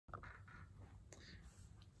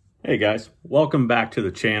Hey guys, welcome back to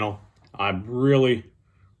the channel. I'm really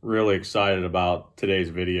excited about today's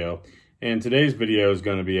video. And today's video is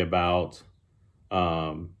going to be about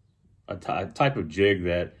a type of jig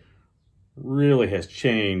that really has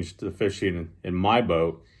changed the fishing in my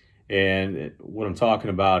boat. And what I'm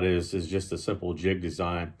talking about is just a simple jig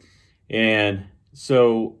design. And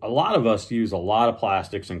so a lot of us use a lot of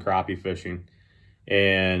plastics in crappie fishing,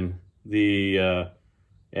 and and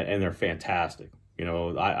they're fantastic. You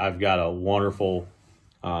know, I've got a wonderful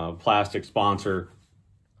plastic sponsor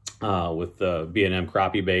with B&M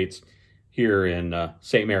Crappie Baits here in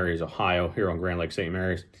St. Mary's, Ohio, here on Grand Lake St.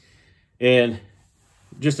 Mary's. And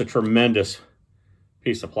just a tremendous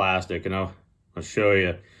piece of plastic. And I'll show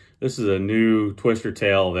you. This is a new twister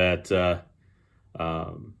tail that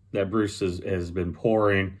that Bruce has been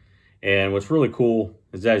pouring. And what's really cool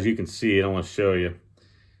is, as you can see, and I want to show you,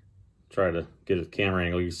 try to get a camera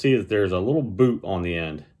angle, you see that there's a little boot on the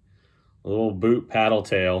end, a little boot paddle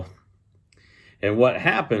tail. And what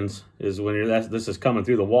happens is when this is coming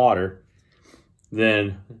through the water,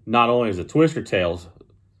 then not only is the twister tails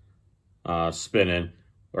spinning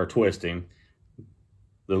or twisting,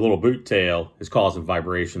 the little boot tail is causing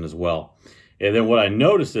vibration as well. And then what I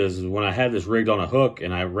noticed is when I had this rigged on a hook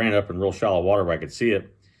and I ran up in real shallow water where I could see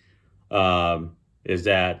it, is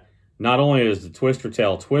that not only is the twister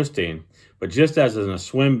tail twisting, but just as in a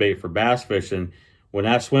swim bait for bass fishing, when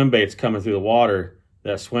that swim bait's coming through the water,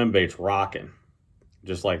 that swim bait's rocking.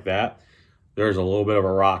 Just like that, there's a little bit of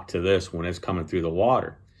a rock to this when it's coming through the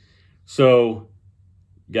water. So,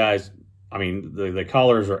 guys, I mean, the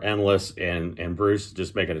colors are endless, and Bruce is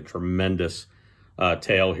just making a tremendous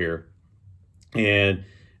tail here. And,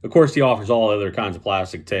 of course, he offers all other kinds of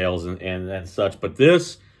plastic tails and such, but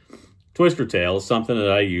this twister tail is something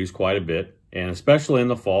that I use quite a bit, and especially in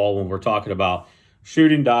the fall when we're talking about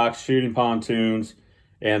shooting docks, shooting pontoons,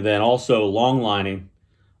 and then also long lining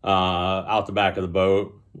out the back of the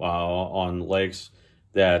boat on lakes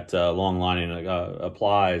that long lining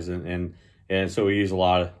applies, and so we use a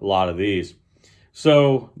lot of these.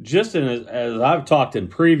 So just as I've talked in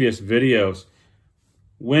previous videos,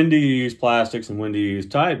 when do you use plastics and when do you use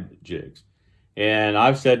tide jigs? And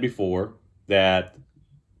I've said before that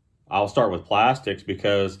I'll start with plastics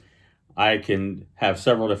because I can have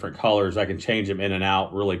several different colors. I can change them in and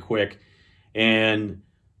out really quick. And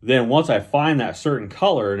then once I find that certain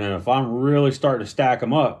color, and then if I'm really starting to stack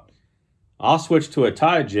them up, I'll switch to a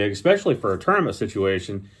tide jig, especially for a tournament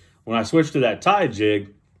situation. When I switch to that tide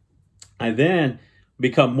jig, I then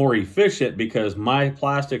become more efficient because my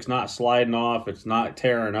plastic's not sliding off, it's not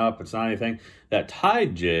tearing up, it's not anything. That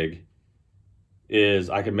tide jig is,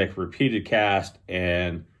 I can make repeated cast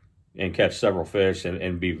and catch several fish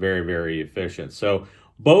and be very efficient. So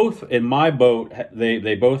both in my boat,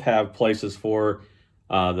 they both have places for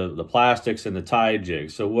the plastics and the tide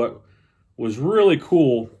jigs. So what was really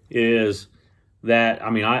cool is that, I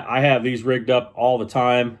mean, I have these rigged up all the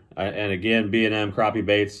time. And again, B&M Crappie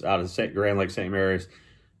Baits out of Grand Lake St. Mary's.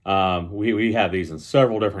 We have these in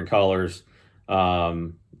several different colors.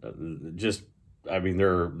 Just, I mean,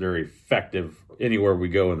 they're effective anywhere we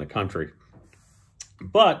go in the country.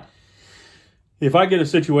 But if I get a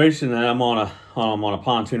situation that I'm on a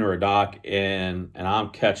pontoon or a dock and I'm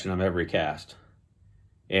catching them every cast,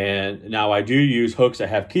 and now I do use hooks that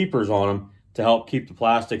have keepers on them to help keep the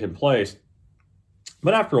plastic in place.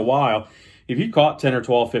 But after a while, if you caught 10 or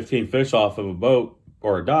 12, 15 fish off of a boat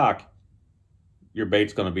or a dock, your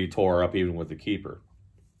bait's going to be tore up even with the keeper.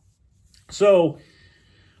 So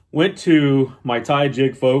went to my tide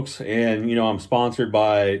jig folks, and you know, I'm sponsored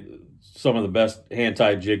by some of the best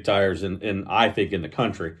hand-tied jig tires in I think in the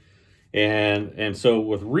country. And so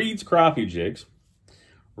with Reed's crappie jigs,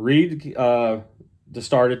 Reed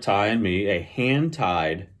started tying me a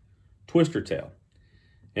hand-tied twister tail.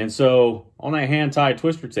 And so on that hand-tied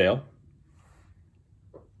twister tail,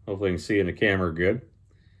 hopefully you can see in the camera good.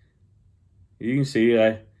 You can see,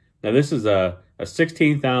 now this is a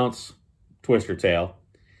 16th ounce twister tail.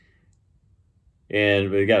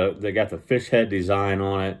 And they got the fish head design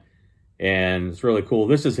on it. And it's really cool.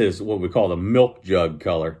 This is his, what we call the milk jug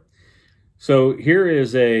color. So here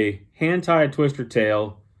is a hand-tied twister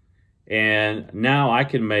tail. And now I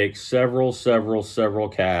can make several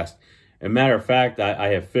casts. As a matter of fact, I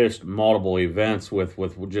have fished multiple events with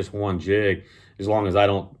just one jig, as long as I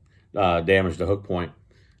don't damage the hook point.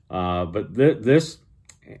 But this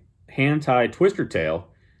hand-tied twister tail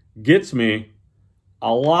gets me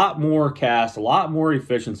a lot more cast, a lot more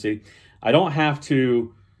efficiency. I don't have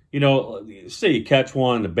to, you know, say you catch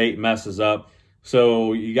one, the bait messes up.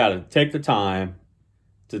 So you got to take the time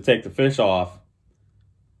to take the fish off,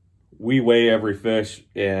 we weigh every fish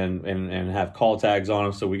and have call tags on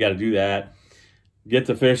them, so we got to do that. Get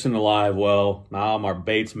the fish in the live well. Now my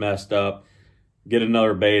bait's messed up. Get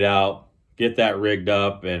another bait out. Get that rigged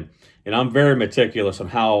up, and I'm very meticulous on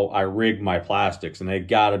how I rig my plastics, and they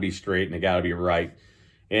got to be straight and they got to be right.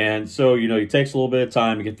 And so, you know, it takes a little bit of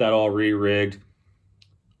time to get that all re-rigged.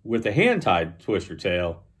 With the hand-tied twister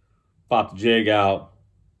tail, pop the jig out,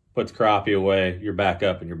 put the crappie away, you're back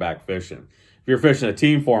up and you're back fishing. If you're fishing a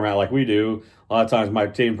team format like we do, a lot of times my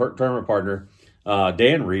team tournament partner,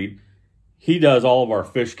 Dan Reed, he does all of our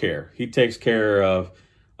fish care. He takes care of,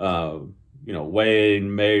 you know,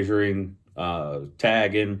 weighing, measuring,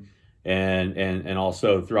 tagging, and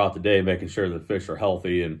also throughout the day making sure the fish are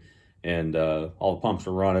healthy and all the pumps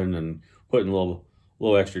are running and putting a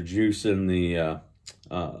little extra juice in the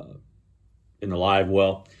live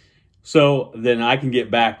well. So then I can get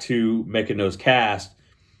back to making those casts.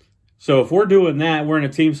 So if we're doing that, we're in a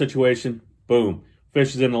team situation, boom,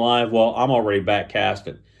 fish is in the live well, I'm already back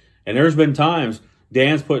casting. And there's been times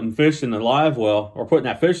Dan's putting fish in the live well, or putting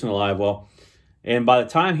that fish in the live well, and by the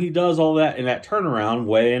time he does all that in that turnaround,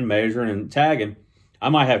 weighing, measuring, and tagging, I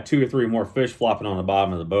might have 2 or 3 more fish flopping on the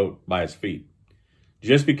bottom of the boat by his feet.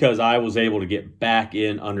 Just because I was able to get back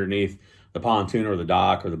in underneath the pontoon or the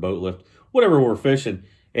dock or the boat lift, whatever we're fishing,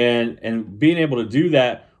 and being able to do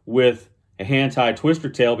that with a hand-tied twister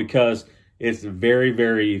tail because it's very,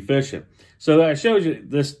 very efficient. So that shows you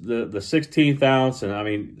this the 16th ounce, and I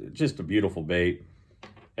mean, just a beautiful bait.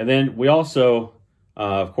 And then we also,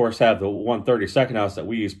 of course, have the 1/32 ounce that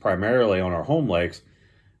we use primarily on our home lakes,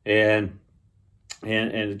 and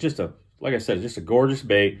just a, like I said, just a gorgeous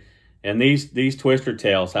bait. And these twister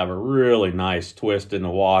tails have a really nice twist in the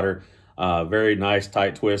water, very nice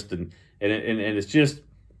tight twist, and it's just,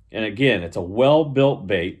 and again, it's a well-built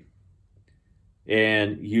bait,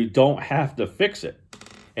 and you don't have to fix it.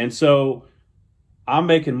 And so I'm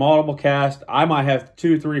making multiple casts. I might have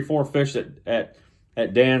 2, 3, 4 fish at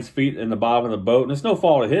Dan's feet in the bottom of the boat, and it's no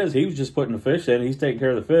fault of his. He was just putting the fish in. He's taking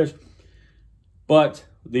care of the fish. But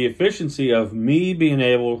the efficiency of me being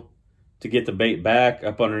able to get the bait back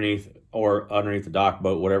up underneath or underneath the dock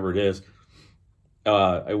boat, whatever it is,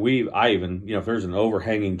 I even, you know, if there's an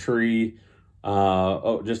overhanging tree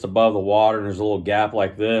just above the water and there's a little gap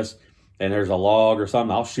like this and there's a log or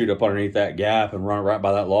something, I'll shoot up underneath that gap and run right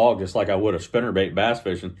by that log just like I would a spinnerbait bass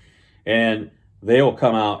fishing. And they will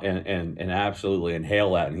come out and absolutely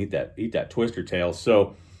inhale that and eat that twister tail.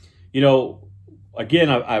 So, you know, again,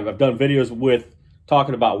 I've done videos with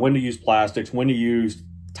talking about when to use plastics, when to use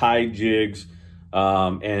tied jigs,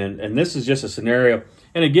 and this is just a scenario.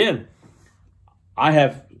 And again, I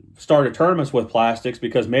have started tournaments with plastics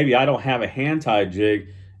because maybe I don't have a hand-tied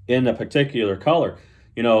jig in a particular color.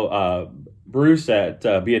 You know, Bruce at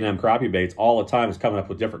B&M Crappie Baits all the time is coming up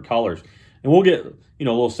with different colors. And we'll get, you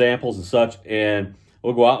know, little samples and such, and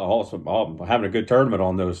we'll go out and also having a good tournament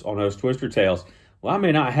on those twister tails. Well, I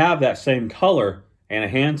may not have that same color and a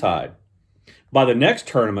hand-tied. By the next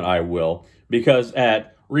tournament, I will, because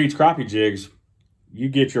at Reed's Crappie Jigs, you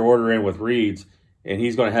get your order in with Reed's, and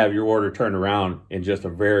he's going to have your order turned around in just a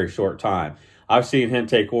very short time. I've seen him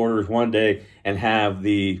take orders one day and have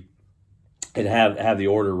the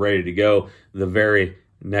order ready to go the very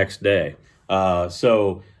next day.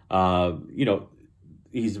 You know,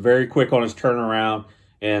 he's very quick on his turnaround,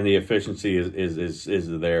 and the efficiency is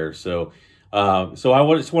there. So I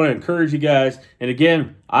just want to encourage you guys. And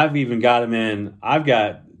again, I've even got them in. I've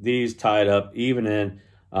got these tied up even in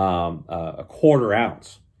a 1/4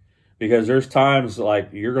 ounce, because there's times like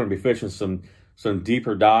you're going to be fishing some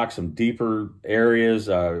deeper docks, some deeper areas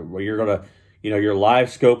where you're going to, you know, you're live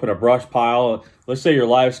scoping a brush pile. Let's say you're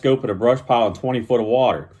live scoping a brush pile in 20 foot of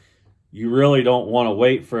water. You really don't want to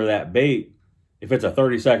wait for that bait, if it's a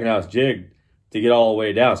 32nd ounce jig, to get all the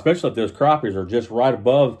way down, especially if those crappies are just right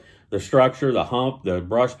above the structure, the hump, the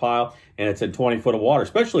brush pile, and it's in 20 foot of water,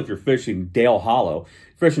 especially if you're fishing Dale Hollow.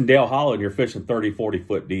 Fishing Dale Hollow and you're fishing 30, 40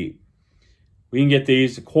 foot deep. We can get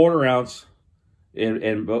these 1/4 ounce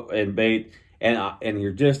in bait, and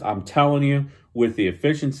you're just, I'm telling you, with the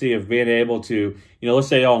efficiency of being able to, you know, let's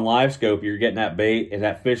say on live scope, you're getting that bait and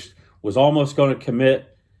that fish was almost going to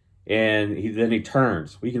commit, and then he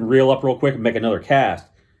turns. We can reel up real quick and make another cast.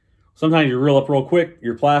 Sometimes you reel up real quick,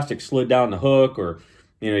 your plastic slid down the hook, or,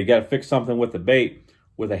 you know, you got to fix something with the bait.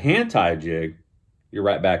 With a hand-tied jig, you're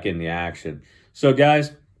right back in the action. So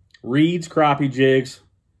guys, Reed's Crappie Jigs,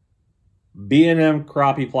 B&M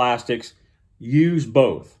Crappie Plastics, use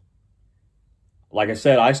both. Like I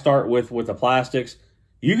said, I start with the plastics.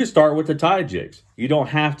 You can start with the tied jigs. You don't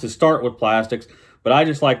have to start with plastics, but I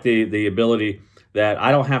just like the ability that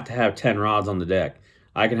I don't have to have 10 rods on the deck.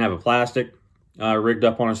 I can have a plastic rigged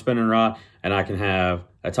up on a spinning rod, and I can have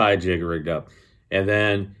a tie jig rigged up. And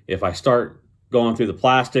then if I start going through the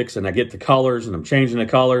plastics and I get the colors and I'm changing the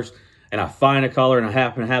colors and I find a color and I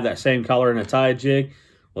happen to have that same color in a tie jig,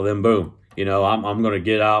 well then boom, you know, I'm going to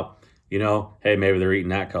get out, you know, hey, maybe they're eating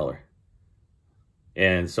that color.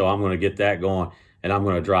 And so I'm going to get that going, and I'm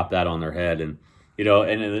going to drop that on their head. And, you know,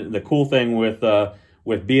 and the cool thing with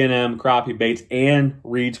B&M crappie baits and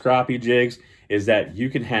Reed's crappie jigs is that you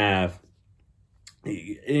can have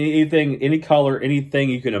anything, any color, anything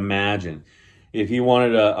you can imagine. If you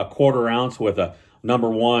wanted a 1/4 ounce with a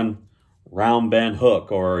 #1 round bend hook,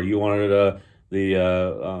 or you wanted you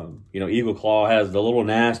know, Eagle Claw has the little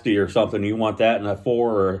nasty or something, you want that in a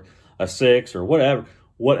 4 or a 6 or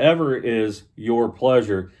whatever is your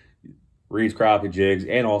pleasure, Reed's crappie jigs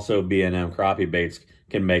and also B&M crappie baits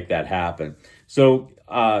can make that happen. So,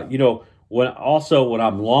 you know, when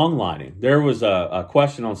I'm long lining, there was a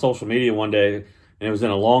question on social media one day, and it was in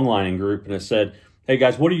a long lining group, and it said, hey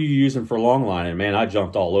guys, what are you using for long lining? Man, I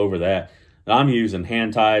jumped all over that. I'm using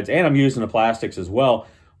hand ties, and I'm using the plastics as well.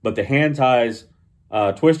 But the hand ties,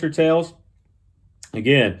 twister tails,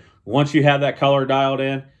 again, once you have that color dialed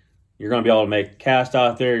in, you're going to be able to make a cast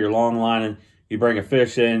out there. You're long lining, you bring a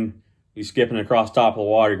fish in, you skipping across top of the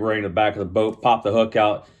water, you bring the back of the boat, pop the hook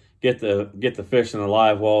out, get the fish in the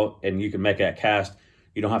live well, and you can make that cast.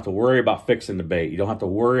 You don't have to worry about fixing the bait. You don't have to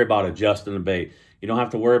worry about adjusting the bait. You don't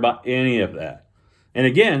have to worry about any of that. And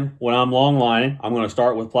again, when I'm long lining, I'm going to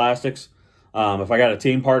start with plastics. If I got a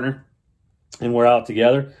team partner and we're out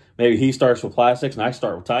together, maybe he starts with plastics and I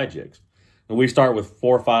start with tie jigs. And we start with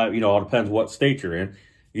 4 or 5, you know, it depends what state you're in.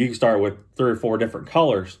 You can start with 3 or 4 different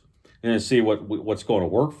colors and see what's going to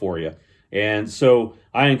work for you. And so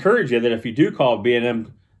I encourage you that if you do call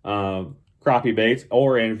B&M crappie baits,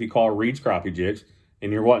 and if you call Reed's crappie jigs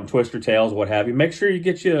and you're wanting twister tails, what have you, make sure you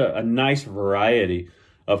get you a nice variety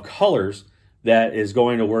of colors that is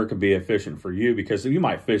going to work and be efficient for you, because you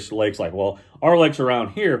might fish lakes like, well, our lakes around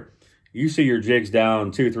here, you see your jigs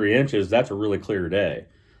down 2-3 inches, that's a really clear day.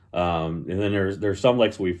 And then there's some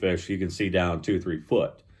lakes we fish you can see down 2-3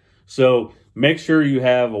 foot. So make sure you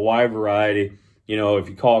have a wide variety. You know, if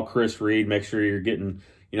you call Chris Reed, make sure you're getting,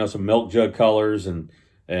 you know, some milk jug colors and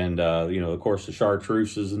you know, of course, the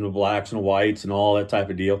chartreuses and the blacks and the whites and all that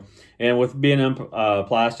type of deal. And with B&M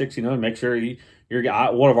plastics, you know, make sure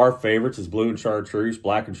one of our favorites is blue and chartreuse,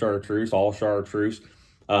 black and chartreuse, all chartreuse.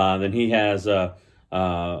 Then he has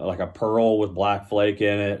like a pearl with black flake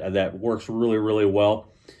in it that works really, really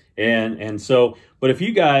well. And so, but if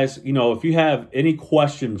you guys, you know, if you have any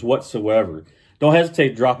questions whatsoever, don't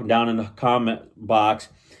hesitate dropping down in the comment box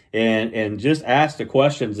and just ask the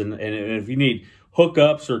questions. And if you need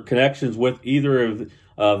hookups or connections with either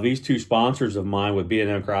of these 2 sponsors of mine, with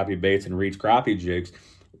B&M crappie baits and Reed's crappie jigs,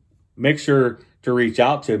 make sure to reach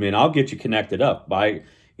out to me and I'll get you connected up. By,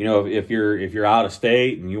 you know, if you're out of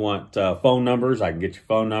state and you want phone numbers, I can get you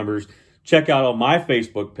phone numbers. Check out on my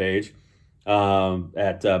Facebook page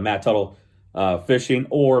at Matt Tuttle Fishing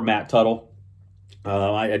or Matt Tuttle.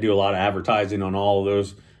 I do a lot of advertising on all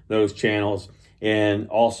of those channels, and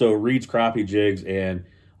also Reed's crappie jigs and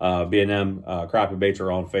B&M crappie baits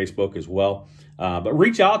are on Facebook as well. But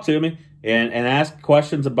reach out to me and ask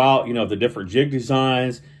questions about, you know, the different jig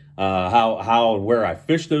designs, how and where I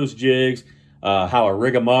fish those jigs, how I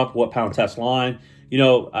rig them up, what pound test line. You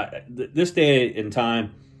know, this day in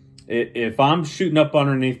time, if I'm shooting up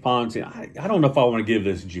underneath ponds, I don't know if I want to give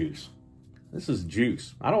this juice. This is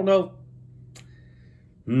juice. I don't know.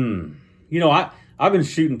 You know, I've been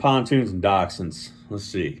shooting pontoons and docks since, let's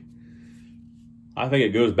see, I think it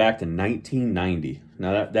goes back to 1990.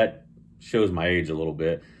 Now that shows my age a little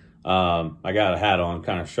bit. I got a hat on,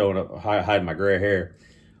 kind of showing up, hiding my gray hair.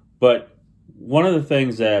 But one of the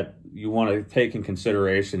things that you want to take in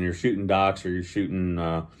consideration, you're shooting docks or you're shooting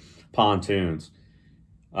pontoons,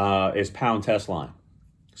 is pound test line.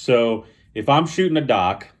 So if I'm shooting a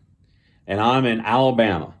dock and I'm in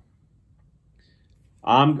Alabama,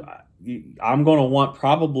 I'm going to want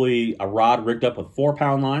probably a rod rigged up with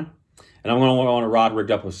 4-pound line, and I'm going to want a rod rigged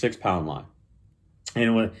up with 6-pound line.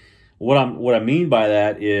 And what I mean by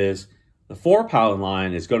that is the 4-pound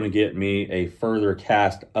line is going to get me a further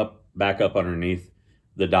cast back up underneath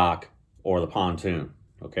the dock or the pontoon.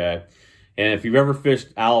 Okay. And if you've ever fished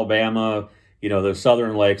Alabama, you know, those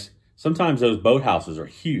southern lakes, sometimes those boathouses are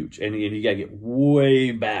huge, and you got to get way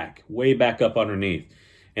back up underneath.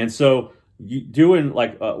 And so doing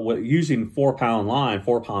like using 4-pound line,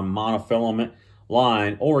 4-pound monofilament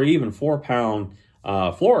line, or even 4-pound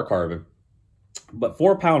fluorocarbon, but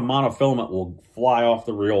 4-pound monofilament will fly off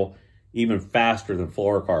the reel even faster than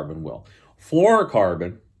fluorocarbon will.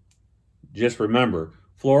 Fluorocarbon, just remember,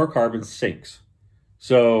 fluorocarbon sinks.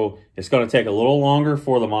 So it's going to take a little longer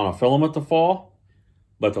for the monofilament to fall,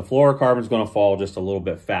 but the fluorocarbon is going to fall just a little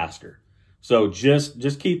bit faster. So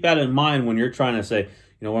just keep that in mind when you're trying to say, you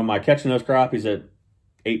know, when am I catching those crappies at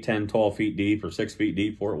 8, 10, 12 feet deep or 6 feet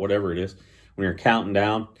deep for it, whatever it is, when you're counting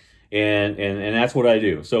down. And that's what I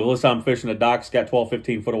do. So let's say I'm fishing a dock, it's got 12,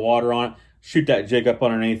 15 foot of water on it, shoot that jig up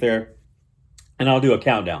underneath there, and I'll do a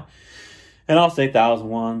countdown. And I'll say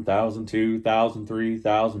 1,001, 1,002, 1,003,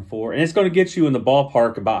 1,004. And it's going to get you in the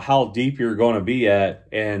ballpark about how deep you're going to be at,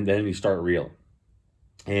 and then you start reeling.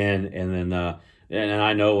 And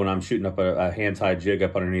I know when I'm shooting up a hand-tied jig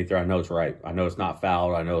up underneath there, I know it's right. I know it's not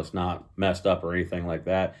fouled. I know it's not messed up or anything like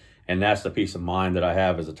that. And that's the peace of mind that I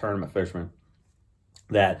have as a tournament fisherman,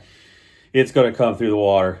 that it's going to come through the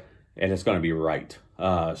water and it's going to be right. You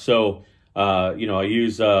know, I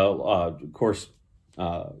use, of course,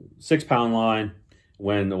 6-pound line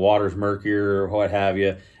when the water's murkier or what have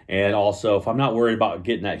you. And also if I'm not worried about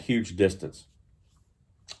getting that huge distance.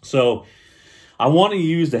 So I want to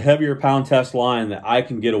use the heavier pound test line that I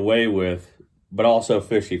can get away with, but also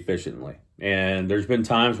fish efficiently. And there's been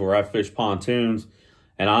times where I fish pontoons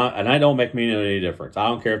and I don't make me any difference. I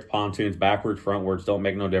don't care if the pontoon's backwards, frontwards, don't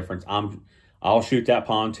make no difference. I'll shoot that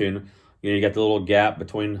pontoon. You know, you got the little gap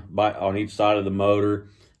on each side of the motor,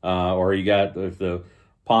 or you got, if the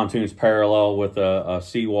pontoon's parallel with a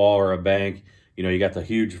seawall or a bank, you know, you got the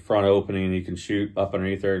huge front opening and you can shoot up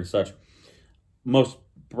underneath there and such.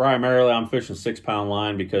 Primarily, I'm fishing 6-pound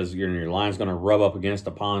line because your line's going to rub up against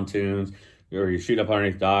the pontoons, or you shoot up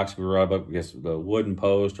underneath docks, you rub up against the wooden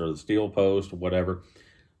post or the steel post or whatever.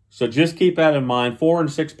 So just keep that in mind. 4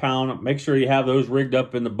 and 6 pound, make sure you have those rigged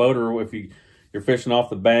up in the boat, or if you're fishing off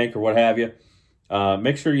the bank or what have you,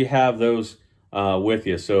 make sure you have those with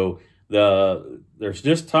you. So there's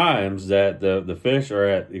just times that the fish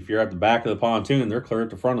are if you're at the back of the pontoon, they're clear at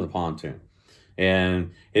the front of the pontoon.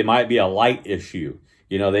 And it might be a light issue.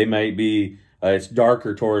 You know, they may be, it's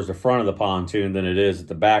darker towards the front of the pontoon than it is at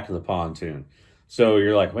the back of the pontoon. So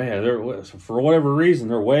you're like, man, for whatever reason,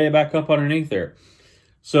 they're way back up underneath there.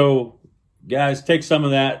 So guys, take some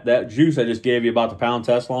of that juice I just gave you about the pound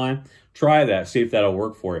test line. Try that, see if that'll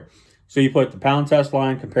work for you. So you put the pound test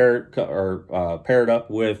line paired up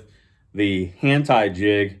with the hand-tied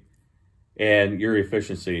jig, and your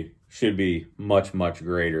efficiency should be much, much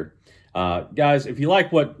greater. Guys, if you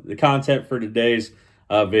like the content for today's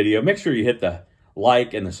video, make sure you hit the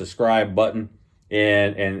like and the subscribe button.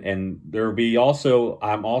 And there'll be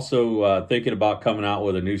I'm also thinking about coming out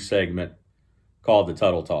with a new segment called the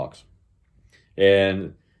Tuttle Talks.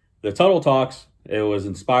 And the Tuttle Talks, it was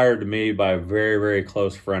inspired to me by a very, very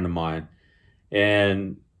close friend of mine.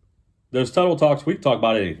 And those Tuttle Talks, we talk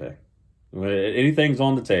about anything. Anything's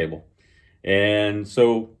on the table. And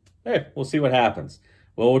so, hey, we'll see what happens.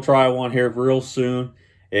 Well, we'll try one here real soon.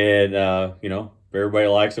 And, you know, if everybody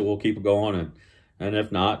likes it, we'll keep it going. And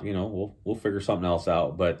if not, you know, we'll figure something else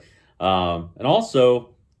out. But, and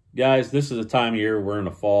also, guys, this is a time of year, we're in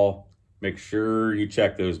the fall. Make sure you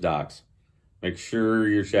check those docks. Make sure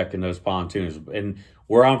you're checking those pontoons. And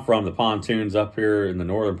where I'm from, the pontoons up here in the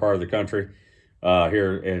northern part of the country,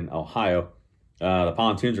 here in Ohio, the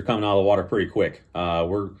pontoons are coming out of the water pretty quick.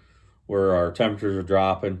 Where our temperatures are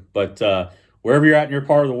dropping. But wherever you're at in your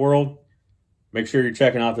part of the world, make sure you're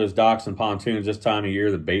checking out those docks and pontoons this time of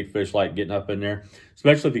year. The bait fish like getting up in there,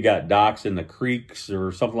 especially if you got docks in the creeks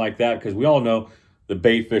or something like that, because we all know the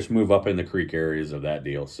bait fish move up in the creek areas of that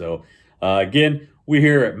deal. So again, we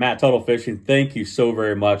here at Matt Tuttle Fishing, thank you so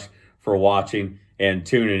very much for watching and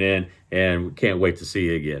tuning in, and we can't wait to see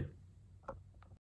you again.